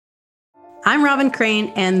I'm Robin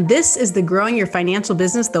Crane, and this is the Growing Your Financial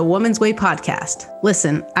Business the Woman's Way podcast.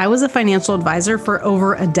 Listen, I was a financial advisor for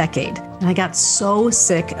over a decade, and I got so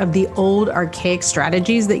sick of the old archaic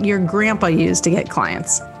strategies that your grandpa used to get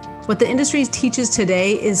clients. What the industry teaches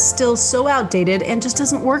today is still so outdated and just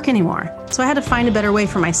doesn't work anymore. So I had to find a better way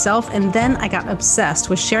for myself, and then I got obsessed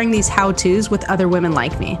with sharing these how-tos with other women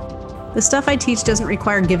like me. The stuff I teach doesn't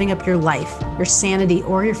require giving up your life, your sanity,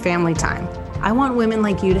 or your family time. I want women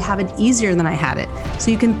like you to have it easier than I had it,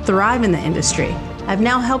 so you can thrive in the industry. I've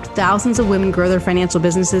now helped thousands of women grow their financial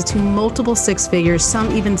businesses to multiple six figures,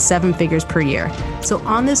 some even seven figures per year. So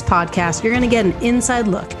on this podcast, you're going to get an inside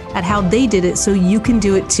look at how they did it so you can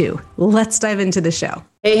do it too. Let's dive into the show.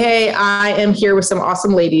 Hey, I am here with some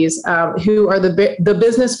awesome ladies who are the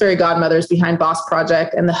business fairy godmothers behind Boss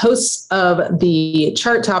Project and the hosts of the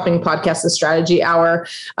chart-topping podcast, The Strategy Hour.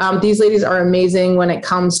 These ladies are amazing when it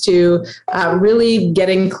comes to really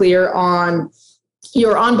getting clear on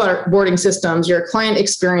your onboarding systems, your client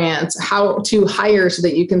experience, how to hire so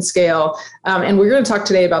that you can scale. And we're going to talk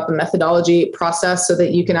today about the methodology process so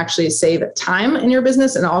that you can actually save time in your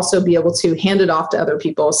business and also be able to hand it off to other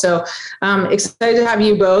people. So excited to have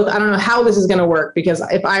you both. I don't know how this is going to work because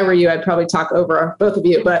if I were you, I'd probably talk over both of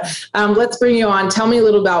you, but let's bring you on. Tell me a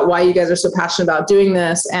little about why you guys are so passionate about doing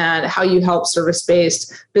this and how you help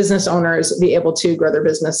service-based business owners be able to grow their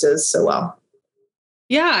businesses so well.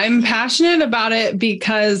 Yeah, I'm passionate about it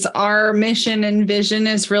because our mission and vision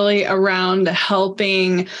is really around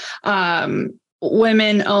helping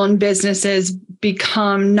women-owned businesses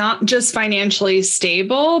become not just financially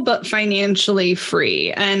stable, but financially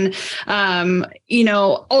free. And,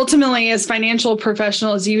 ultimately as financial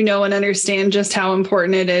professionals, and understand just how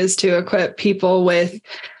important it is to equip people with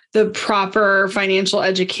the proper financial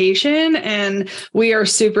education. And we are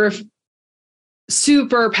super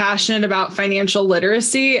passionate about financial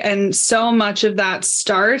literacy. And so much of that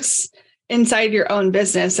starts inside your own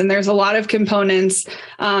business. And there's a lot of components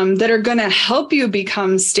that are going to help you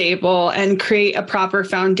become stable and create a proper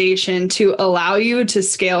foundation to allow you to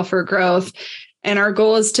scale for growth. And our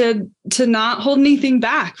goal is to not hold anything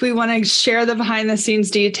back. We want to share the behind the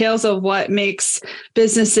scenes details of what makes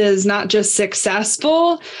businesses not just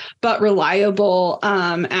successful, but reliable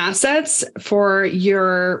assets for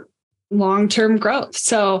your long-term growth.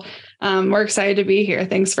 So we're excited to be here.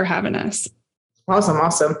 Thanks for having us.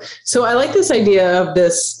 Awesome. So I like this idea of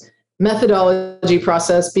this methodology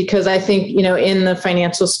process because I think, in the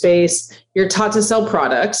financial space, you're taught to sell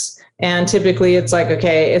products. And typically it's like,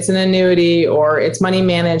 okay, it's an annuity or it's money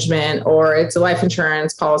management or it's a life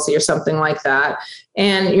insurance policy or something like that.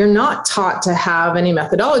 And you're not taught to have any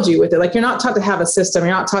methodology with it. Like you're not taught to have a system.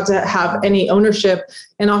 You're not taught to have any ownership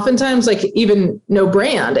and oftentimes like even no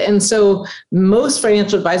brand. And so most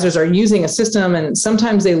financial advisors are using a system and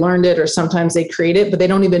sometimes they learned it or sometimes they create it, but they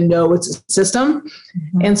don't even know it's a system.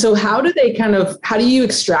 Mm-hmm. And so how do you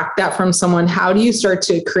extract that from someone? How do you start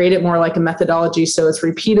to create it more like a methodology so it's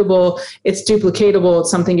repeatable, it's duplicatable,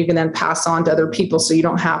 it's something you can then pass on to other people so you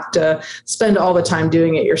don't have to spend all the time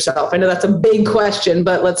doing it yourself? I know that's a big question,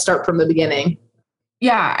 but let's start from the beginning.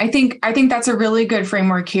 Yeah, I think that's a really good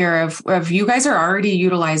framework here of you guys are already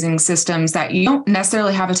utilizing systems that you don't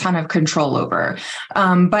necessarily have a ton of control over.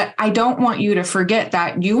 But I don't want you to forget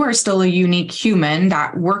that you are still a unique human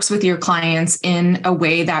that works with your clients in a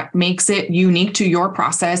way that makes it unique to your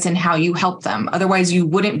process and how you help them. Otherwise, you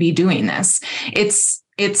wouldn't be doing this. It's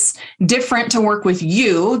different to work with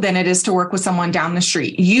you than it is to work with someone down the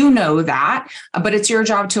street. You know that, but it's your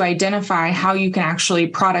job to identify how you can actually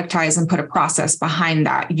productize and put a process behind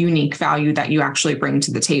that unique value that you actually bring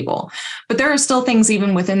to the table. But there are still things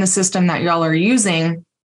even within the system that y'all are using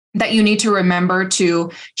that you need to remember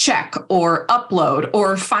to check or upload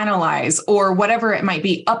or finalize or whatever it might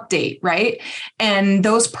be, update, right? And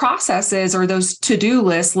those processes or those to-do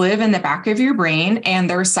lists live in the back of your brain and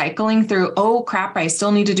they're cycling through, oh crap, I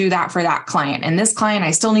still need to do that for that client. And this client,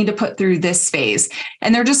 I still need to put through this phase.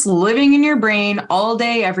 And they're just living in your brain all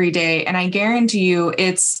day, every day. And I guarantee you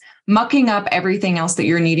it's mucking up everything else that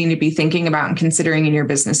you're needing to be thinking about and considering in your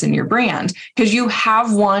business and your brand, because you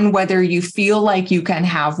have one, whether you feel like you can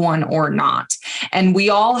have one or not. And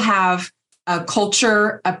we all have a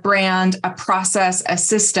culture, a brand, a process, a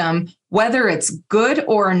system Whether it's good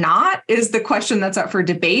or not is the question that's up for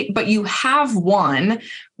debate, but you have one,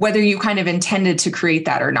 whether you kind of intended to create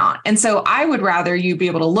that or not. And so I would rather you be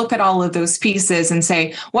able to look at all of those pieces and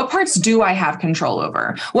say, what parts do I have control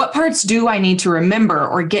over? What parts do I need to remember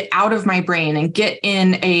or get out of my brain and get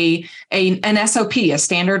in an SOP, a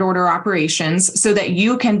standard order operations, so that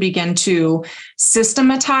you can begin to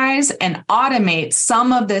systematize and automate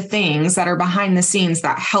some of the things that are behind the scenes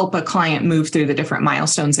that help a client move through the different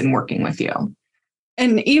milestones in working with you.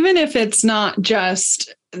 And even if it's not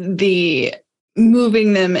just the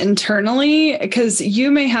moving them internally, because you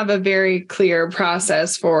may have a very clear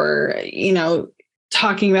process for,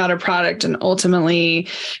 talking about a product and ultimately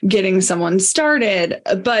getting someone started.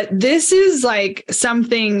 But this is like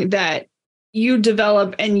something that you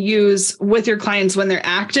develop and use with your clients when they're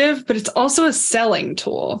active, but it's also a selling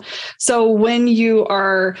tool. So when you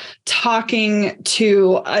are talking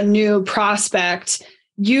to a new prospect,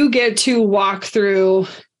 you get to walk through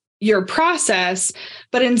your process,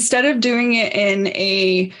 but instead of doing it in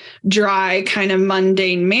a dry kind of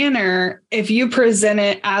mundane manner, if you present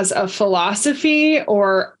it as a philosophy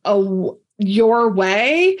or your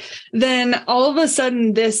way, then all of a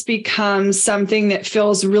sudden this becomes something that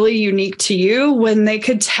feels really unique to you when they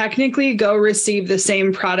could technically go receive the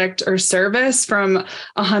same product or service from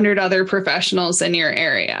 100 other professionals in your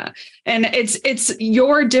area. And it's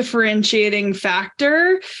your differentiating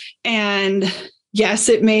factor. And yes,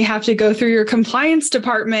 it may have to go through your compliance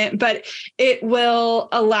department, but it will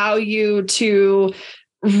allow you to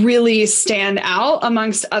really stand out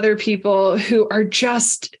amongst other people who are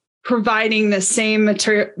just providing the same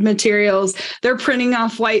materials. They're printing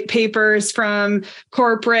off white papers from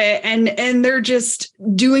corporate and they're just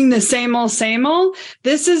doing the same old.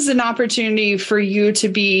 This is an opportunity for you to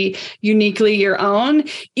be uniquely your own,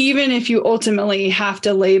 even if you ultimately have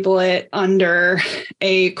to label it under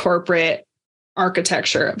a corporate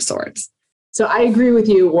architecture of sorts. So I agree with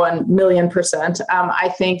you 1,000,000%. I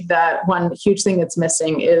think that one huge thing that's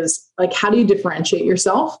missing is like, how do you differentiate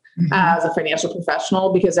yourself as a financial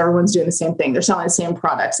professional? Because everyone's doing the same thing. They're selling the same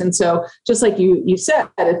products. And so just like you said,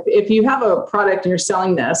 if you have a product and you're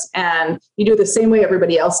selling this and you do it the same way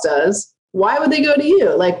everybody else does, why would they go to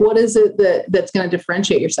you? Like, what is it that's going to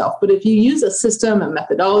differentiate yourself? But if you use a system and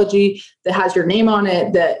methodology that has your name on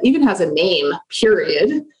it, that even has a name,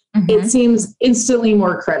 period, it seems instantly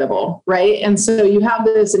more credible, right? And so you have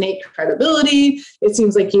this innate credibility. It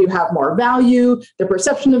seems like you have more value. The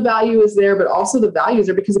perception of value is there, but also the values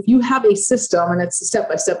are, because if you have a system and it's step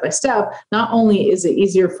by step, not only is it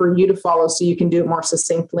easier for you to follow so you can do it more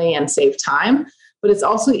succinctly and save time, but it's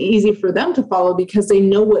also easy for them to follow because they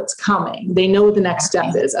know what's coming. They know what the next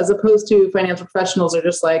step is, as opposed to financial professionals are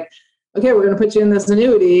just like, okay, we're going to put you in this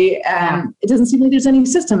annuity. And it doesn't seem like there's any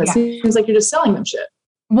system. It seems like you're just selling them shit.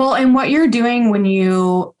 Well, and what you're doing when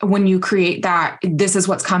you create that, this is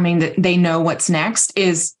what's coming, that they know what's next,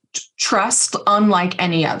 is trust unlike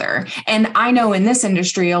any other. And I know in this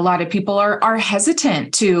industry, a lot of people are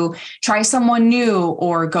hesitant to try someone new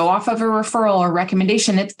or go off of a referral or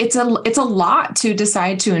recommendation. It's a lot to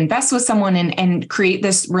decide to invest with someone and create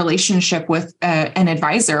this relationship with an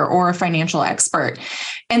advisor or a financial expert.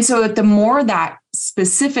 And so the more that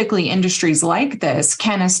specifically industries like this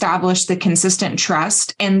can establish the consistent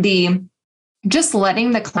trust and the just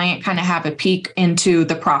letting the client kind of have a peek into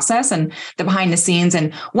the process and the behind the scenes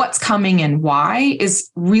and what's coming and why,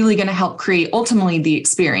 is really going to help create ultimately the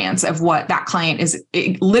experience of what that client is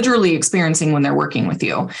literally experiencing when they're working with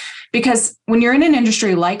you. Because when you're in an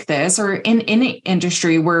industry like this, or in any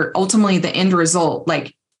industry where ultimately the end result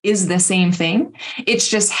is the same thing, it's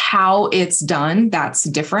just how it's done that's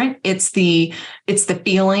different. It's the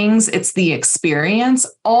feelings, it's the experience.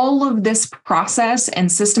 All of this process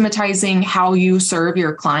and systematizing how you serve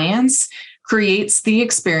your clients creates the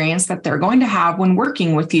experience that they're going to have when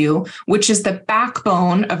working with you, which is the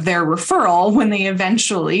backbone of their referral when they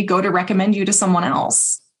eventually go to recommend you to someone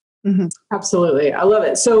else. Absolutely. I love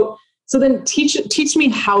it. So then teach me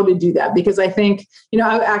how to do that, because I think,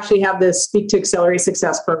 I actually have this Speak to Accelerate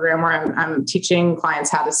Success program where I'm teaching clients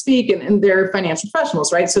how to speak, and they're financial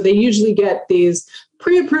professionals, right? So they usually get these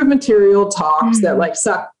pre-approved material talks that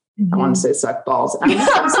suck. I want to say suck balls. I'm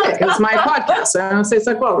not sick. It's my podcast. So I don't say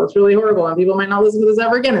suck balls. It's really horrible. And people might not listen to this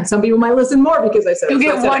ever again. And some people might listen more because I said it. You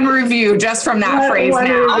get one review just from that phrase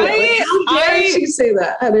now. I say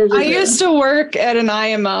that. I used to work at an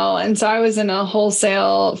IMO. And so I was in a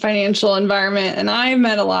wholesale financial environment. And I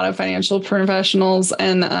met a lot of financial professionals.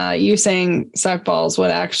 And you saying suck balls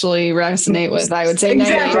would actually resonate with, I would say,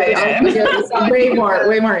 exactly. way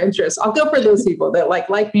more interest. I'll go for those people that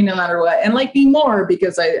like me no matter what, and like me more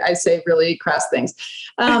because I I say really crass things.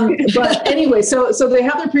 But anyway, so they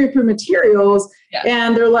have their pre-approved materials,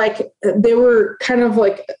 and they're like, they were kind of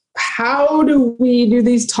like, how do we do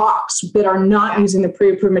these talks that are not using the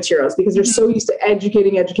pre-approved materials? Because they're so used to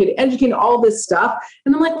educating all this stuff.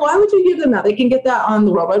 And I'm like, why would you give them that? They can get that on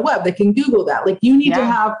the World Wide Web. They can Google that. Like, you need to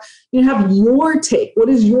have your take. What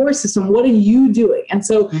is your system? What are you doing? And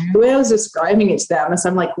so the way I was describing it to them is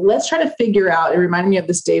I'm like, let's try to figure out, it reminded me of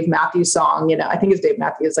this Dave Matthews song, I think it's Dave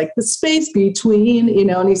Matthews, like the space between,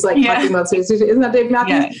 and he's like talking about space. Isn't that Dave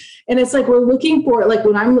Matthews? Yeah. And it's like, we're looking for, like,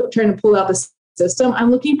 when I'm trying to pull out this system, I'm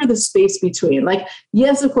looking for the space between. Like,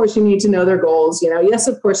 yes, of course you need to know their goals, yes,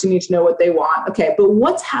 of course you need to know what they want. Okay, but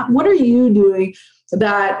what are you doing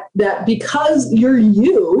that because you're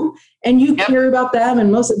you and you care about them,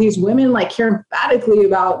 and most of these women like care emphatically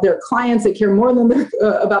about their clients, they care more than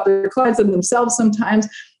about their clients than themselves sometimes.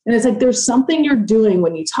 And it's like, there's something you're doing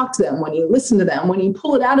when you talk to them, when you listen to them, when you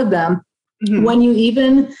pull it out of them, when you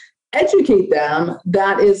even educate them,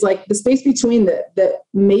 that is like the space between that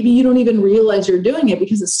maybe you don't even realize you're doing it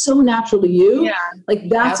because it's so natural to you. Yeah. Like,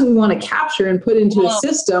 that's what we want to capture and put into a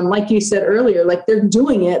system. Like you said earlier, like, they're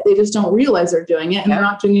doing it, they just don't realize they're doing it, and they're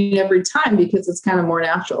not doing it every time because it's kind of more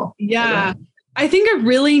natural. Yeah. I think a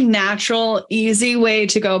really natural, easy way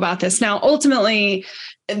to go about this. Now, ultimately,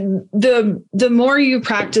 the more you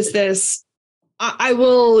practice this, I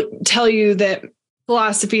will tell you that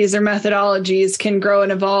philosophies or methodologies can grow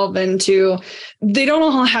and evolve into, they don't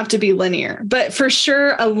all have to be linear, but for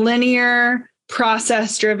sure a linear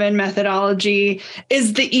process-driven methodology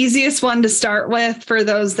is the easiest one to start with for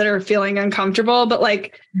those that are feeling uncomfortable. But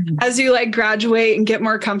like, as you like graduate and get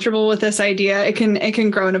more comfortable with this idea, it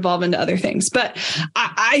can grow and evolve into other things. But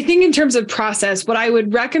I think in terms of process, what I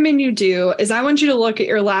would recommend you do is I want you to look at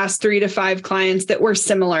your last 3 to 5 clients that were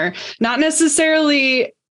similar, not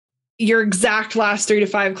necessarily your exact last 3 to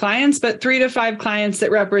 5 clients, but 3 to 5 clients that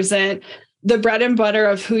represent the bread and butter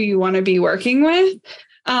of who you want to be working with.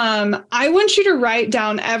 I want you to write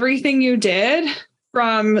down everything you did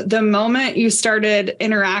from the moment you started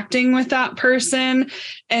interacting with that person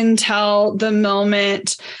until the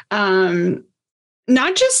moment,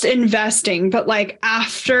 not just investing, but like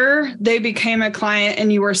after they became a client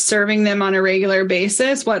and you were serving them on a regular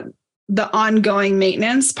basis, what the ongoing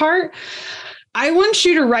maintenance part. I want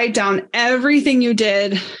you to write down everything you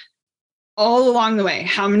did all along the way.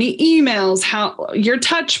 How many emails, how your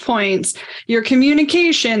touch points, your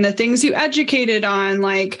communication, the things you educated on,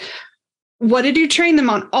 like, what did you train them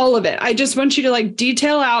on? All of it. I just want you to like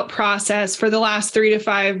detail out process for the last 3 to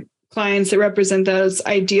 5 clients that represent those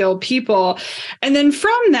ideal people. And then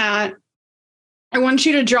from that, I want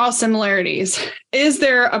you to draw similarities. Is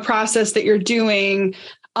there a process that you're doing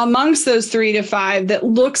amongst those 3 to 5 that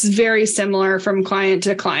looks very similar from client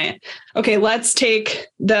to client? Okay, let's take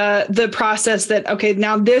the process that, okay,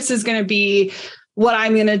 now this is going to be what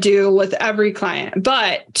I'm going to do with every client.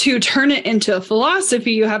 But to turn it into a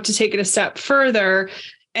philosophy, you have to take it a step further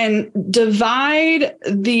and divide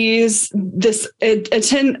this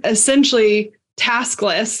essentially task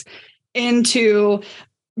list into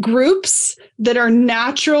groups that are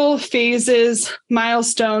natural phases,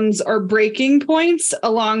 milestones, or breaking points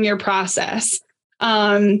along your process.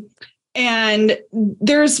 And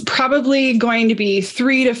there's probably going to be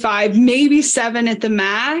 3 to 5, maybe 7 at the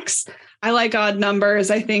max. I like odd numbers.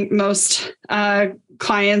 I think most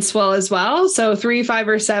clients will as well. So 3, 5,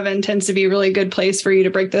 or 7 tends to be a really good place for you to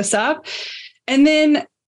break this up. And then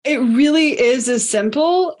it really is as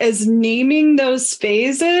simple as naming those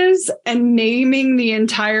phases and naming the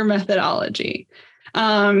entire methodology.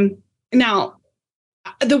 Now,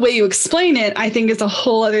 the way you explain it, I think, is a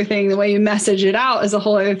whole other thing. The way you message it out is a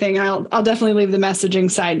whole other thing. I'll definitely leave the messaging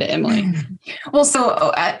side to Emylee. Well,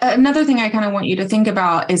 so another thing I kind of want you to think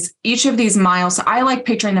about is each of these milestones. I like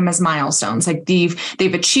picturing them as milestones. Like they've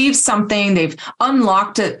achieved something, they've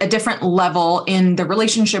unlocked a different level in the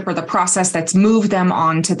relationship or the process that's moved them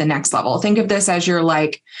on to the next level. Think of this as you're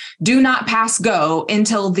like, do not pass go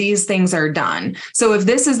until these things are done. So if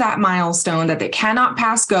this is that milestone that they cannot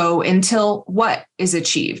pass go until what is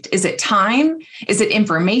achieved? Is it time? Is it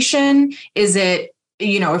information? Is it,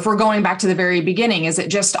 if we're going back to the very beginning, is it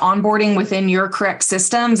just onboarding within your correct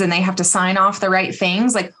systems and they have to sign off the right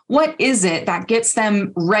things? Like, what is it that gets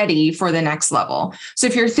them ready for the next level? So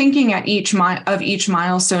if you're thinking at each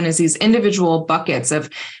milestone as these individual buckets of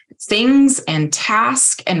things and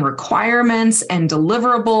tasks and requirements and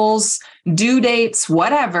deliverables, due dates,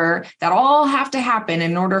 whatever, that all have to happen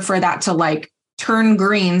in order for that to like turn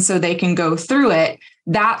green so they can go through it.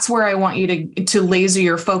 That's where I want you to laser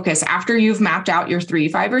your focus. After you've mapped out your 3,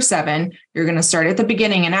 5, or 7, you're going to start at the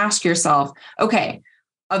beginning and ask yourself, okay,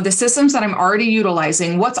 of the systems that I'm already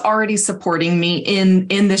utilizing, what's already supporting me in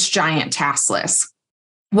this giant task list?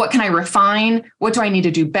 What can I refine? What do I need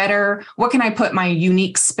to do better? What can I put my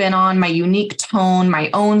unique spin on, my unique tone, my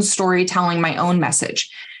own storytelling, my own message?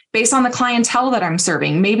 Based on the clientele that I'm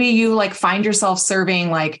serving, maybe you like find yourself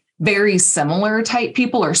serving like very similar type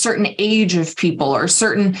people or certain age of people or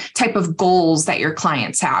certain type of goals that your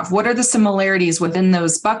clients have. What are the similarities within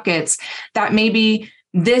those buckets that maybe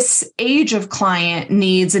this age of client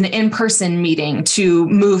needs an in-person meeting to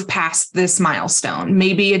move past this milestone?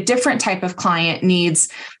 Maybe a different type of client needs,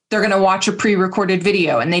 they're going to watch a pre-recorded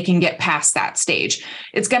video and they can get past that stage.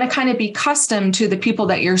 It's going to kind of be custom to the people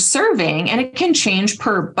that you're serving, and it can change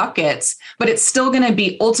per buckets, but it's still going to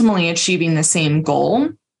be ultimately achieving the same goal.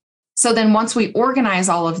 So then once we organize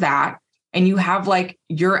all of that, and you have like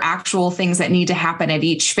your actual things that need to happen at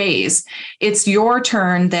each phase, it's your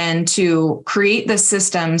turn then to create the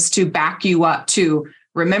systems to back you up to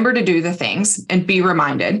remember to do the things and be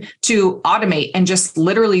reminded, to automate and just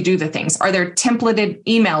literally do the things. Are there templated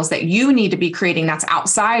emails that you need to be creating that's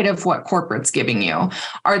outside of what corporate's giving you?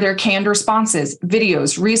 Are there canned responses,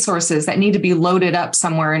 videos, resources that need to be loaded up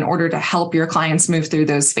somewhere in order to help your clients move through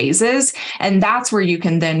those phases? And that's where you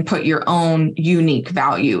can then put your own unique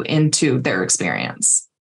value into their experience.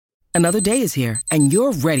 Another day is here and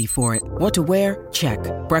you're ready for it. What to wear? Check.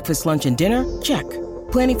 Breakfast, lunch, and dinner? Check.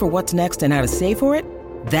 Planning for what's next and how to save for it?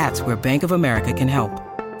 That's where Bank of America can help.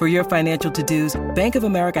 For your financial to-dos, Bank of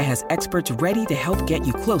America has experts ready to help get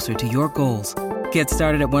you closer to your goals. Get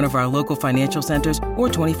started at one of our local financial centers or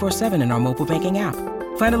 24/7 in our mobile banking app.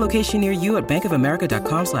 Find a location near you at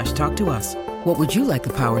bankofamerica.com/talktous. What would you like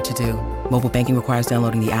the power to do? Mobile banking requires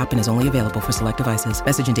downloading the app and is only available for select devices.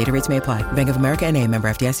 Message and data rates may apply. Bank of America NA, member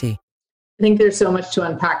FDIC. I think there's so much to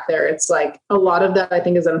unpack there. It's like a lot of that I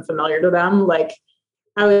think is unfamiliar to them. Like,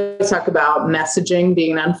 I always talk about messaging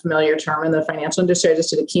being an unfamiliar term in the financial industry. I just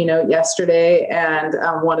did a keynote yesterday, and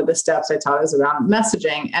one of the steps I taught is around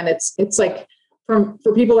messaging. And it's like for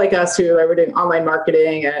people like us who are doing online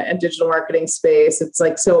marketing and digital marketing space, it's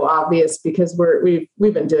like so obvious because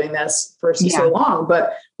we've been doing this for so long.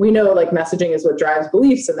 But we know like messaging is what drives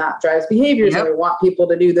beliefs and that drives behaviors, and we want people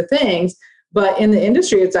to do the things. But in the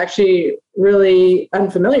industry, it's actually really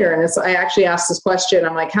unfamiliar. And I actually asked this question.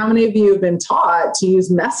 I'm like, how many of you have been taught to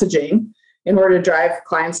use messaging in order to drive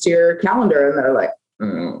clients to your calendar? And they're like,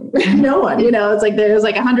 no one, it's like, there's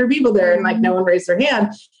like 100 people there and like no one raised their hand.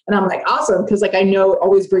 And I'm like, awesome. Cause like, I know it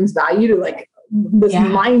always brings value to like this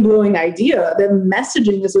mind-blowing idea that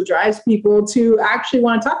messaging is what drives people to actually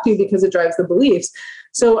want to talk to you because it drives the beliefs.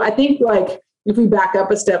 So I think like, if we back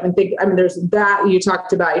up a step and think, there's that you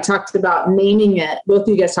talked about naming it. Both of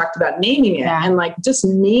you guys talked about naming it and like just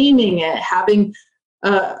naming it, having,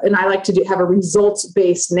 and I like to have a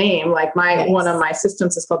results-based name. Like one of my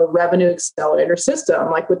systems is called the Revenue Accelerator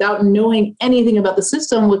System. Like without knowing anything about the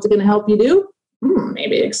system, what's it going to help you do?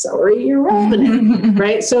 Maybe accelerate your revenue,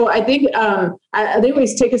 right? So I think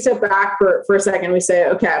we take a step back for a second. We say,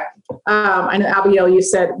 okay, I know Abagail, you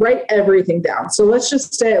said write everything down. So let's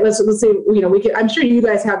just say, let's see, I'm sure you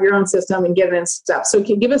guys have your own system and get it in steps. So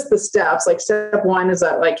can you give us the steps? Like step one is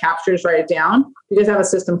that like captures, write it down. You guys have a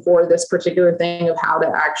system for this particular thing of how to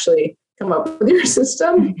actually come up with your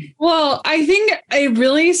system? Well, I think it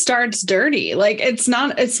really starts dirty. Like it's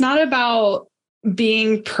not about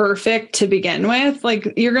being perfect to begin with.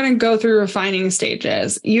 Like you're going to go through refining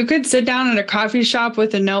stages. You could sit down at a coffee shop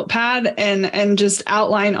with a notepad and just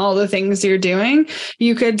outline all the things you're doing.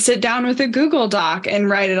 You could sit down with a Google Doc and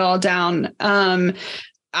write it all down.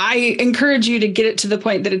 I encourage you to get it to the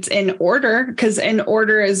point that it's in order, because in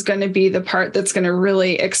order is going to be the part that's going to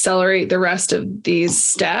really accelerate the rest of these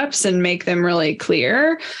steps and make them really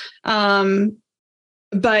clear. But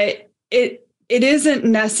it isn't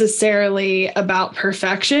necessarily about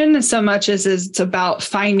perfection so much as it's about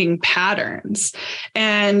finding patterns.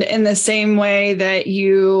 And in the same way that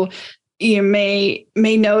you may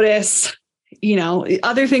notice,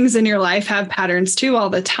 other things in your life have patterns too all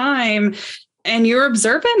the time, and you're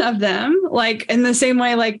observant of them. Like in the same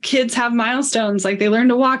way, like kids have milestones, like they learn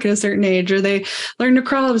to walk at a certain age or they learn to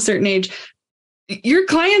crawl at a certain age. Your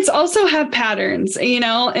clients also have patterns,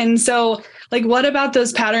 and so like, what about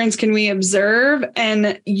those patterns can we observe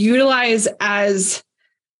and utilize as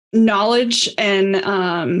knowledge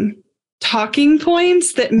and talking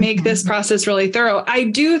points that make this process really thorough? I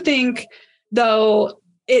do think, though,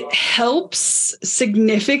 it helps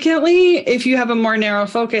significantly if you have a more narrow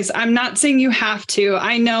focus. I'm not saying you have to.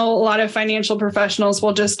 I know a lot of financial professionals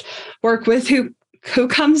will just work with who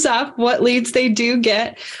comes up, what leads they do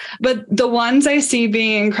get. But the ones I see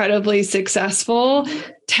being incredibly successful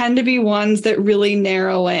tend to be ones that really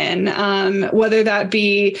narrow in, whether that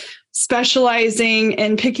be specializing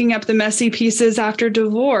in picking up the messy pieces after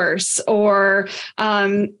divorce, or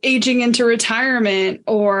aging into retirement,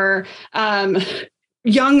 or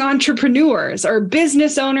young entrepreneurs, or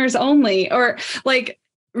business owners only, or like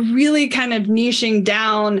really kind of niching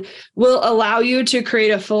down will allow you to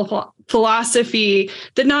create a full philosophy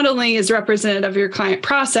that not only is representative of your client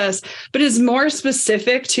process, but is more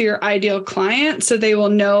specific to your ideal client. So they will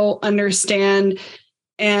know, understand,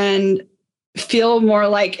 and feel more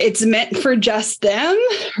like it's meant for just them,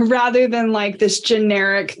 rather than like this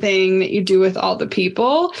generic thing that you do with all the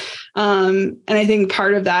people. And I think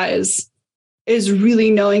part of that is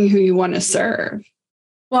really knowing who you want to serve.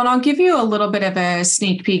 Well, and I'll give you a little bit of a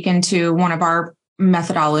sneak peek into one of our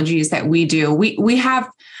methodologies that we do. We have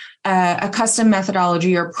a custom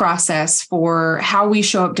methodology or process for how we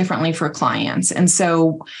show up differently for clients. And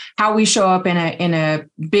so how we show up in a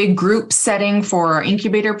big group setting for our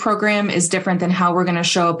incubator program is different than how we're going to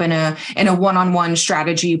show up in a one-on-one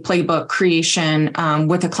strategy playbook creation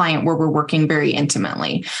with a client where we're working very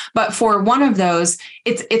intimately. But for one of those,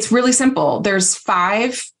 it's really simple. There's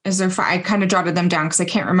five. Is there five? I kind of jotted them down because I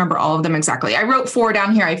can't remember all of them exactly. I wrote 4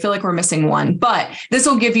 down here. I feel like we're missing one, but this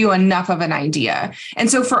will give you enough of an idea. And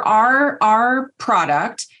so for our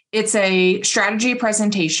product, it's a strategy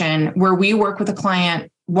presentation where we work with a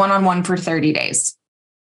client one-on-one for 30 days.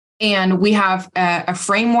 And we have a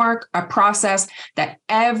framework, a process that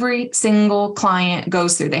every single client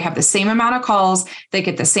goes through. They have the same amount of calls. They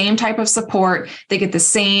get the same type of support. They get the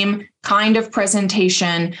same kind of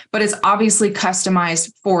presentation, but it's obviously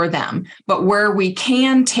customized for them. But where we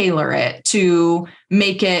can tailor it to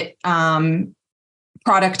make it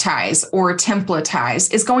productize or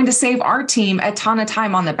templatize is going to save our team a ton of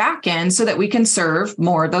time on the back end so that we can serve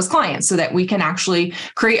more of those clients, so that we can actually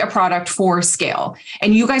create a product for scale.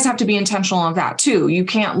 And you guys have to be intentional of that too. You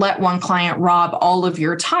can't let one client rob all of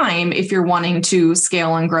your time if you're wanting to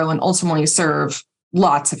scale and grow and ultimately serve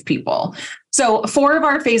lots of people. So 4 of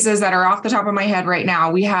our phases that are off the top of my head right now,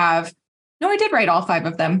 we have No, I did write all 5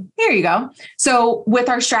 of them. Here you go. So with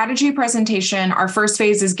our strategy presentation, our first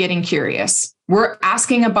phase is getting curious. We're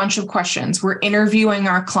asking a bunch of questions. We're interviewing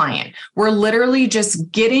our client. We're literally just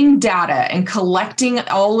getting data and collecting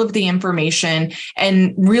all of the information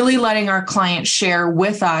and really letting our client share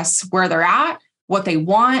with us where they're at, what they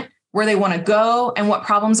want, where they want to go, and what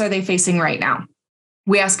problems are they facing right now.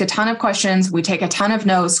 We ask a ton of questions. We take a ton of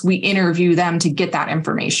notes. We interview them to get that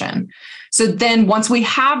information. So then once we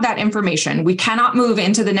have that information, we cannot move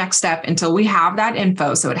into the next step until we have that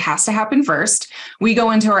info. So it has to happen first. We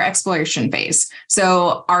go into our exploration phase.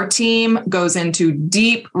 So our team goes into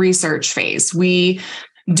deep research phase. We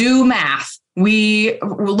do math. We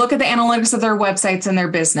look at the analytics of their websites and their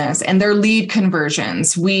business and their lead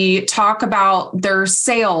conversions. We talk about their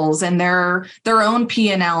sales and their own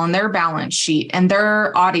P&L and their balance sheet and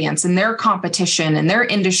their audience and their competition and their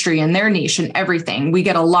industry and their niche and everything. We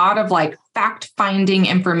get a lot of fact-finding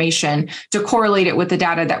information to correlate it with the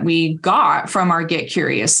data that we got from our Get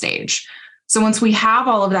Curious stage. So once we have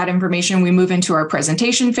all of that information, we move into our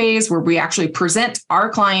presentation phase where we actually present our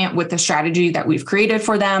client with the strategy that we've created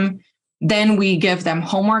for them. Then we give them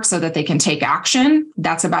homework so that they can take action.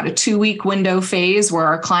 That's about a 2-week window phase where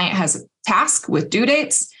our client has a task with due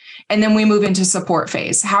dates. And then we move into support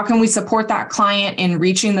phase. How can we support that client in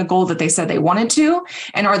reaching the goal that they said they wanted to?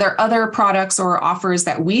 And are there other products or offers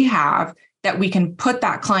that we have that we can put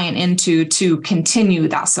that client into to continue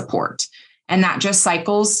that support? And that just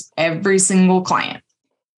cycles every single client.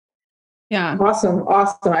 Yeah. Awesome.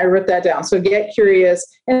 I wrote that down. So Get Curious.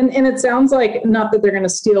 And it sounds like not that they're going to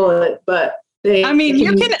steal it, but you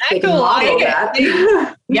can echo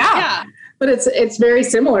that. Yeah. But it's very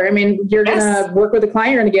similar. I mean, you're going to work with a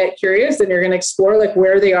client, you're going to get curious and you're going to explore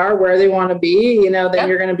where they are, where they want to be, then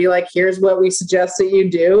you're going to be like, here's what we suggest that you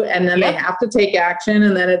do. And then they have to take action.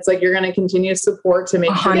 And then it's you're going to continue support to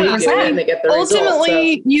make sure they do it and they get the results.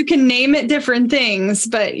 Ultimately, you can name it different things,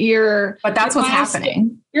 but that's what's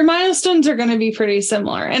happening. Your milestones are going to be pretty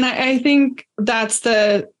similar. And I think that's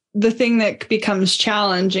the thing that becomes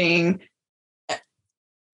challenging.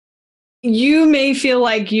 You may feel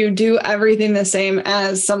like you do everything the same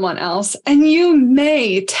as someone else, and you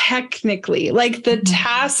may technically, the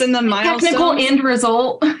tasks and the milestones, technical end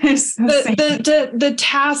result is the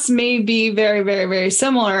tasks may be very, very, very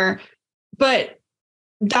similar, but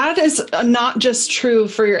that is not just true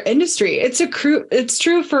for your industry. It's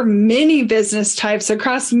true for many business types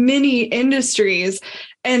across many industries.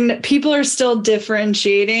 And people are still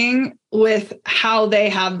differentiating with how they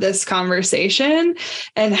have this conversation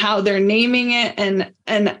and how they're naming it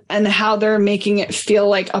and how they're making it feel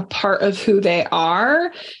like a part of who they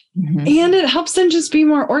are. Mm-hmm. And it helps them just be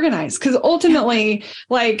more organized, because ultimately,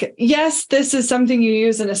 like, yes, this is something you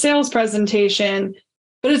use in a sales presentation,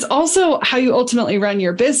 but it's also how you ultimately run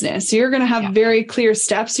your business. So you're going to have very clear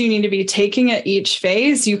steps you need to be taking at each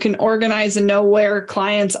phase. You can organize and know where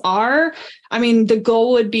clients are. I mean, the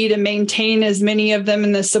goal would be to maintain as many of them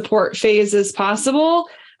in the support phase as possible.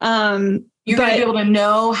 You're going to be able to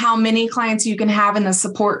know how many clients you can have in the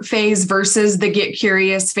support phase versus the get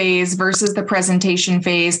curious phase versus the presentation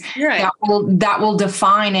phase. Right. That will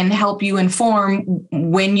define and help you inform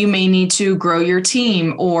when you may need to grow your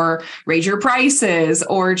team or raise your prices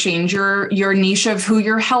or change your niche of who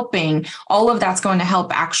you're helping. All of that's going to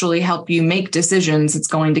help you make decisions. It's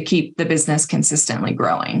going to keep the business consistently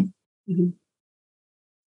growing. Mm-hmm.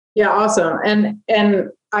 Yeah, awesome. And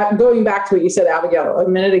going back to what you said, Abagail, a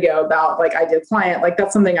minute ago about like ideal client, like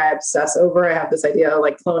that's something I obsess over. I have this idea of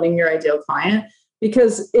like cloning your ideal client,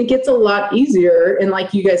 because it gets a lot easier. And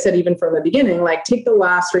like you guys said, even from the beginning, like take the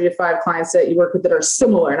last 3 to 5 clients that you work with that are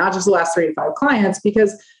similar, not just the last 3 to 5 clients,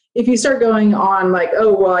 because if you start going on like,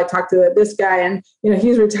 oh, well, I talked to this guy and,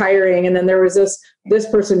 he's retiring. And then there was this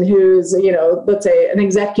person who's, let's say an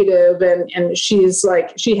executive and she's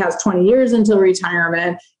like, she has 20 years until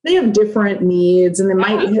retirement. They have different needs and they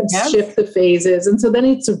might shift the phases. And so then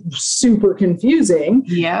it's super confusing.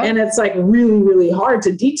 Yeah. And it's like really, really hard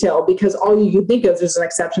to detail, because all you can think of is there's an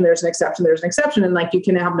exception, there's an exception, there's an exception. And like, you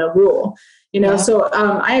can have no rule. So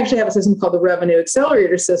I actually have a system called the Revenue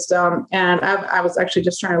Accelerator System. And I was actually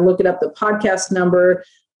just trying to look it up, the podcast number.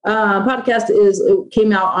 It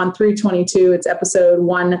came out on 3/22. It's episode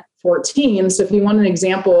 114. So if you want an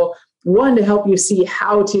example, one, to help you see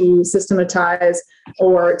how to systematize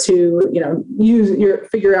or to,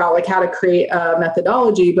 figure out like how to create a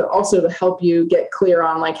methodology, but also to help you get clear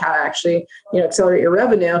on like how to actually, accelerate your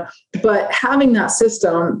revenue. But having that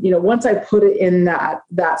system, once I put it in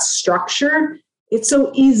that structure, it's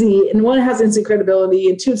so easy. And one, it has instant credibility,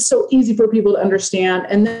 and two, it's so easy for people to understand.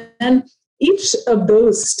 And then each of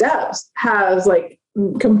those steps has like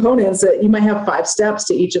components that you might have 5 steps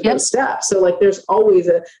to each of those steps. So like there's always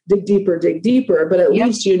a dig deeper, but at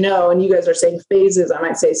least and you guys are saying phases, I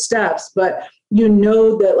might say steps, but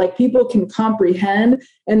that like people can comprehend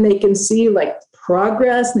and they can see like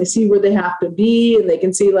progress and they see where they have to be, and they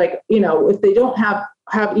can see like, if they don't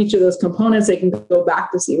have each of those components, they can go back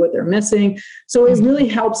to see what they're missing. So it really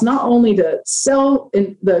helps not only to sell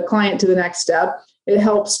the client to the next step, it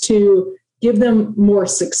helps to give them more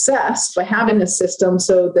success by having a system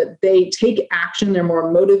so that they take action. They're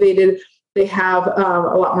more motivated. They have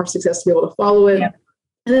a lot more success to be able to follow it. Yeah.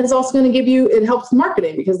 And then it's also going to it helps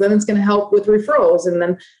marketing, because then it's going to help with referrals. And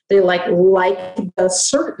then they like the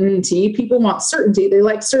certainty. People want certainty. They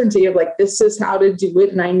like certainty of like, this is how to do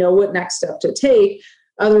it. And I know what next step to take.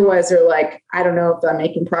 Otherwise, they're like, I don't know if I'm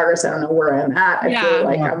making progress. I don't know where I'm at. I feel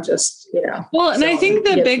like I'm just, Well, and I think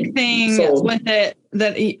the big thing with it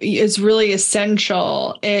that is really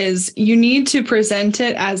essential is you need to present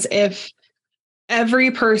it as if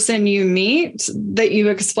every person you meet that you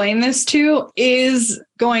explain this to is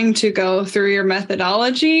going to go through your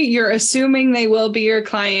methodology. You're assuming they will be your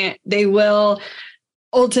client. They will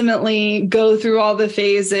ultimately go through all the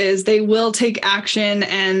phases. They will take action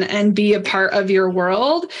and be a part of your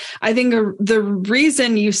world. I think the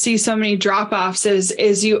reason you see so many drop-offs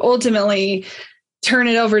is you ultimately turn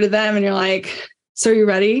it over to them and you're like, so are you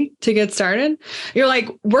ready to get started? You're like,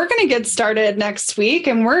 we're going to get started next week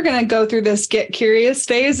and we're going to go through this get curious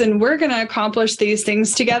phase and we're going to accomplish these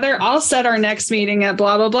things together. I'll set our next meeting at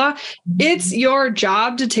blah, blah, blah. It's your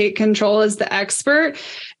job to take control as the expert.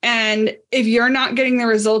 And if you're not getting the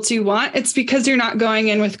results you want, it's because you're not going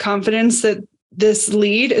in with confidence that this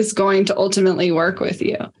lead is going to ultimately work with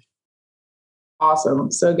you.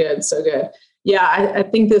 Awesome. So good. So good. Yeah, I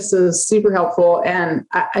think this is super helpful. And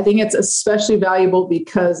I think it's especially valuable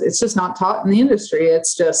because it's just not taught in the industry.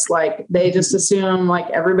 It's just like, they just assume like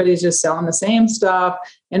everybody's just selling the same stuff.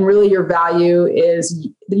 And really your value is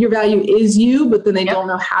you, but then they don't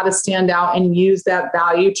know how to stand out and use that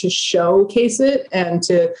value to showcase it and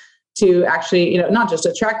to actually, not just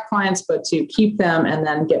attract clients, but to keep them and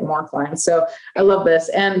then get more clients. So I love this.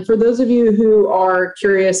 And for those of you who are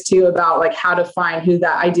curious too about like how to find who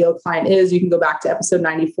that ideal client is, you can go back to episode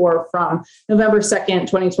 94 from November 2nd,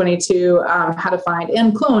 2022, how to find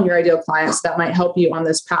and clone your ideal clients. That might help you on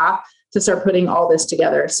this path to start putting all this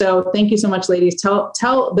together. So thank you so much, ladies.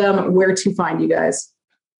 Tell them where to find you guys.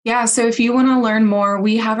 Yeah. So if you want to learn more,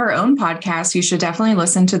 we have our own podcast. You should definitely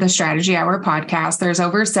listen to the Strategy Hour podcast. There's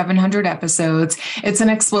over 700 episodes. It's an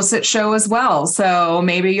explicit show as well. So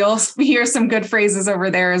maybe you'll hear some good phrases over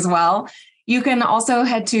there as well. You can also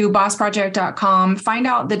head to bossproject.com, find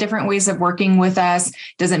out the different ways of working with us.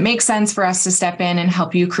 Does it make sense for us to step in and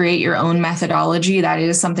help you create your own methodology? That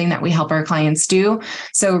is something that we help our clients do.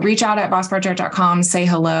 So reach out at bossproject.com, say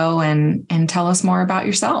hello, and tell us more about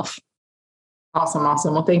yourself. Awesome.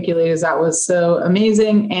 Well, thank you, ladies. That was so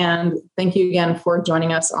amazing. And thank you again for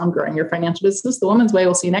joining us on Growing Your Financial Business the Woman's Way.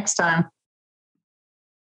 We'll see you next time.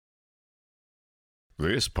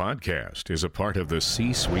 This podcast is a part of the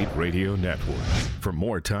C-Suite Radio Network. For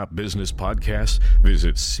more top business podcasts,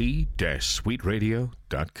 visit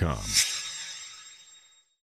c-suiteradio.com.